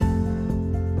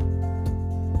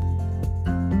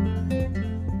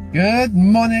Good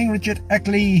morning, Richard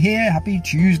Eckley here. Happy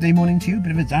Tuesday morning to you.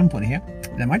 Bit of a damp one here.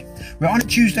 Never mind. We're on a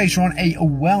Tuesday, so on a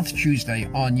Wealth Tuesday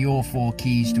on your 4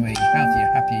 keys to a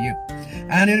healthier, happier you.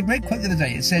 And I had a great quote the other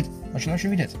day. It said, I should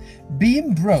read it.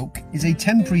 Being broke is a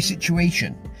temporary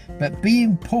situation, but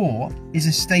being poor is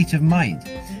a state of mind.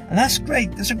 And that's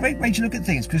great. That's a great way to look at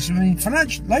things, because I mean,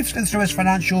 life's going to throw us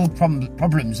financial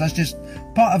problems. That's just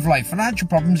part of life. Financial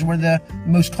problems are one of the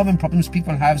most common problems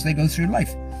people have as they go through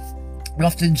life. We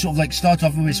often sort of like start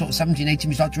off when we're sort of 17, 18,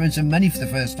 we start to earn some money for the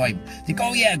first time. Think,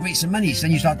 oh yeah, great, some money. So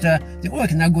then you start to think, oh, I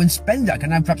can now go and spend it. I can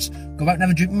now perhaps go out and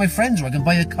have a drink with my friends, or I can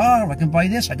buy a car, or I can buy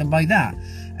this, I can buy that.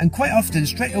 And quite often,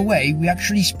 straight away, we're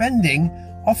actually spending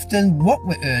often what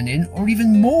we're earning, or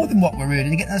even more than what we're earning,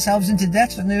 to get ourselves into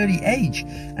debt at an early age.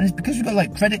 And it's because we've got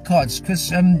like credit cards, because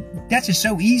debt is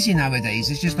so easy nowadays.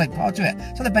 It's just like part of it.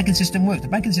 That's how the banking system works. The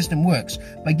banking system works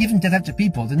by giving debt out to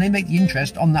people, then they make the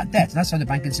interest on that debt. That's how the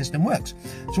banking system works.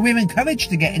 So we're encouraged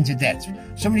to get into debt.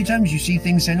 So many times you see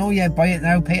things saying, oh yeah, buy it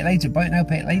now, pay it later, buy it now,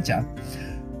 pay it later.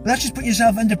 But that's just putting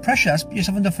yourself under pressure. That's putting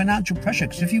yourself under financial pressure,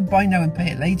 because if you buy now and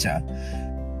pay it later,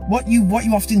 what you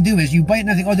often do is you buy it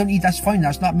now and think, oh, I don't need, that's fine,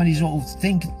 that's not money, sort of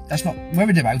think, that's not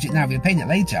worried about it now, we're paying it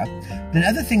later. Then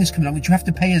other things come along which you have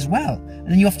to pay as well. And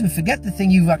then you often forget the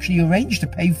thing you've actually arranged to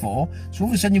pay for. So all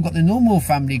of a sudden you've got the normal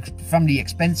family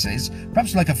expenses,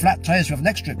 perhaps like a flat tire, so you have an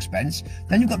extra expense.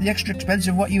 Then you've got the extra expense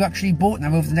of what you actually bought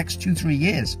now over the next 2-3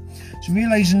 years. So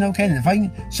realizing, okay,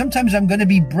 then sometimes I'm going to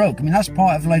be broke. I mean, that's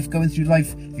part of life, going through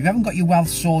life. If you haven't got your wealth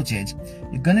sorted,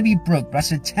 you're going to be broke, but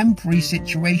that's a temporary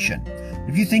situation.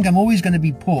 If you think I'm always going to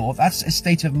be poor, that's a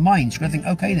state of mind. So you're going to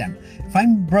think, okay then, if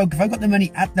I'm broke, if I've got the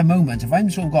money at the moment, if I'm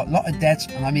sort of got a lot of debt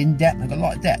and I'm in debt and I've got a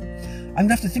lot of debt, I'm going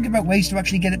to have to think about ways to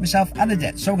actually get myself out of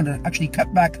debt. So I'm going to actually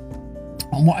cut back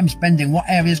on what I'm spending. What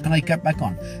areas can I cut back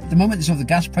on? At the moment, sort of the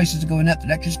gas prices are going up, the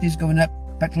electricity is going up,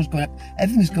 petrol's going up,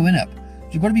 everything's going up. So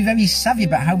you've got to be very savvy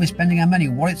about how we're spending our money,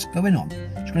 what it's going on. So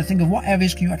you've got to think of what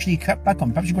areas can you actually cut back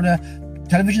on. Perhaps you've got a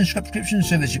television subscription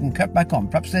service you can cut back on.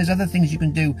 Perhaps there's other things you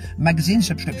can do, magazine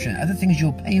subscription, other things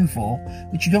you're paying for,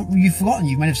 which you've forgotten.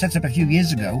 You might have set up a few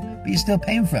years ago, but you're still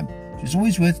paying for them. So it's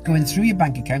always worth going through your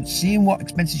bank account, seeing what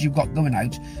expenses you've got going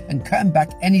out, and cutting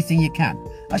back anything you can.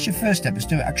 That's your first step, is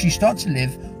to actually start to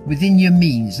live within your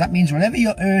means. That means whatever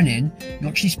you're earning, you're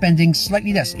actually spending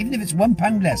slightly less. Even if it's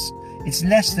 £1 less, it's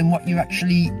less than what you're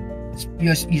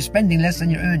spending less than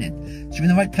you're earning. So you're in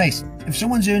the right place. If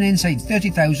someone's earning, say,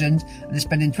 30,000 and they're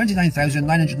spending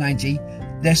 29,990,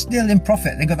 they're still in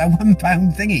profit. They got that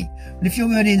 £1 thingy. But if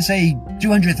you're earning, say,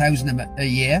 200,000 a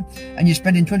year and you're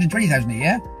spending 220,000 a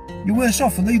year, you're worse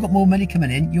off. Although you've got more money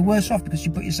coming in, you're worse off because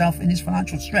you put yourself in this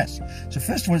financial stress. So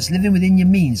first of all, it's living within your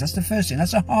means. That's the first thing.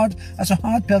 That's a hard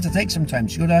pill to take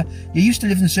sometimes. You're used to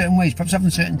living certain ways, perhaps having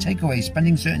certain takeaways,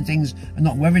 spending certain things and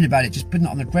not worrying about it, just putting it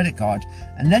on the credit card.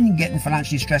 And then you're getting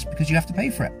financially stressed because you have to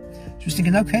pay for it. So just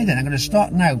thinking, okay, then I'm going to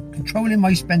start now controlling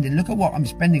my spending. Look at what I'm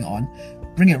spending on.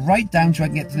 Bring it right down so I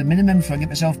can get to the minimum, so I can get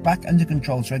myself back under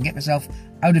control, so I can get myself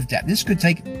out of debt. This could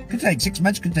take 6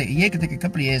 months, could take a year, could take a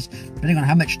couple of years, depending on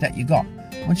how much debt you got.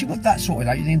 Once you've got that sorted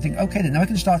out, you then think, okay, then now I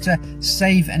can start to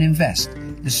save and invest.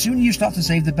 The sooner you start to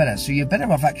save, the better. So you're better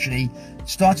off actually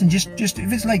starting just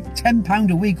if it's like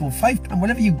 £10 a week or £5,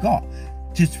 whatever you've got,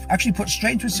 to actually put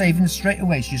straight into a savings straight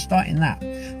away. So you're starting that.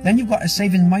 Then you've got a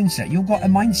saving mindset. You've got a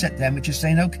mindset then which is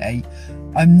saying, okay,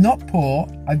 I'm not poor.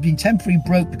 I've been temporarily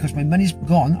broke because my money's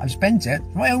gone. I've spent it.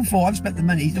 It's my own fault. I've spent the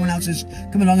money. No one else has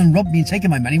come along and robbed me and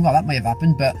taken my money. Well, that may have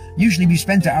happened, but usually we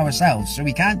spent it ourselves. So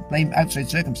we can't blame outside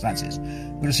circumstances.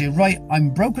 We're going to say, right, I'm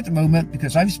broke at the moment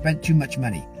because I've spent too much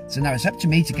money. So now it's up to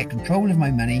me to get control of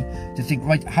my money, to think,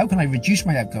 right, how can I reduce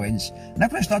my outgoings? And how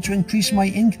can I start to increase my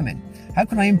income in? How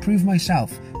can I improve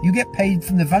myself? You get paid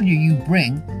from the value you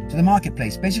bring to the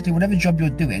marketplace. Basically, whatever job you're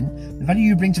doing, the value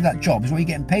you bring to that job is what you're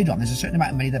getting paid on. There's a certain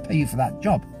amount of money they pay you for that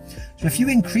job. So if you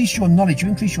increase your knowledge, you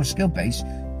increase your skill base,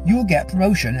 you'll get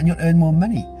promotion and you'll earn more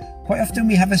money. Quite often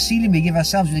we have a ceiling we give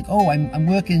ourselves. We think, oh, I'm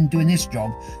working doing this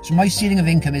job, so my ceiling of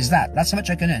income is that. That's how much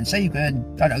I can earn. Say you can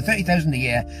earn, I don't know, 30,000 a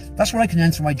year. That's what I can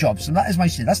earn through my job. So that is my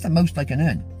ceiling. That's the most I can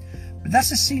earn. But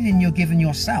that's a ceiling you're giving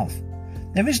yourself.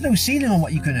 There is no ceiling on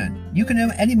what you can earn. You can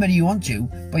earn any money you want to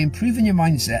by improving your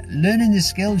mindset, learning the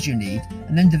skills you need,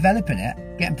 and then developing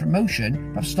it, getting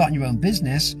promotion, perhaps starting your own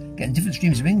business, getting different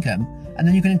streams of income, and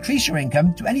then you can increase your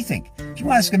income to anything. If you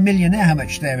ask a millionaire how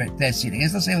much their ceiling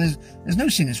is, they'll say, well, there's no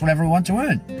ceiling, it's whatever I want to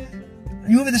earn.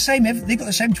 And you're the same, they've got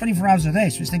the same 24 hours a day,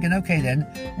 so it's thinking, okay then,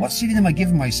 what ceiling am I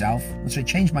giving myself? And so I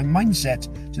change my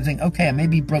mindset to think, okay, I may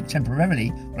be broke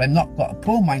temporarily, but I've not got a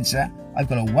poor mindset, I've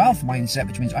got a wealth mindset,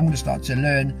 which means I'm going to start to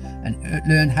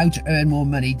learn how to earn more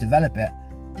money, develop it,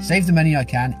 save the money I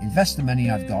can, invest the money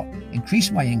I've got,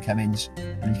 increase my incomings,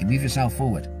 and you can move yourself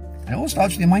forward. And it all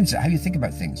starts with your mindset, how you think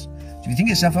about things. So if you think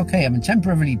to yourself, okay, I'm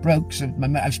temporarily broke, so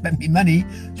I've spent my money,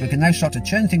 so I can now start to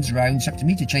turn things around. It's up to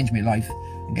me to change my life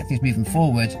and get things moving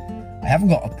forward. I haven't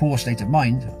got a poor state of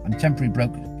mind. I'm temporarily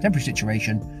broke, temporary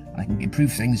situation, and I can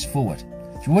improve things forward.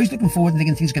 If you're always looking forward and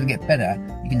thinking things are going to get better,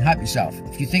 you can hype yourself.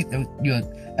 If you think that you're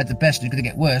at the best and it's going to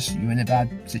get worse, you're in a bad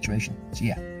situation. So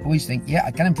yeah, always think, yeah,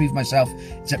 I can improve myself.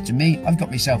 It's up to me. I've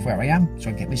got myself where I am, so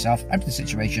I get myself out of the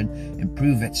situation,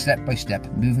 improve it step by step,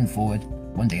 moving forward,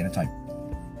 one day at a time.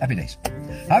 Happy days.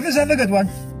 Have yourself a good one.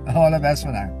 All the best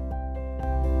for now.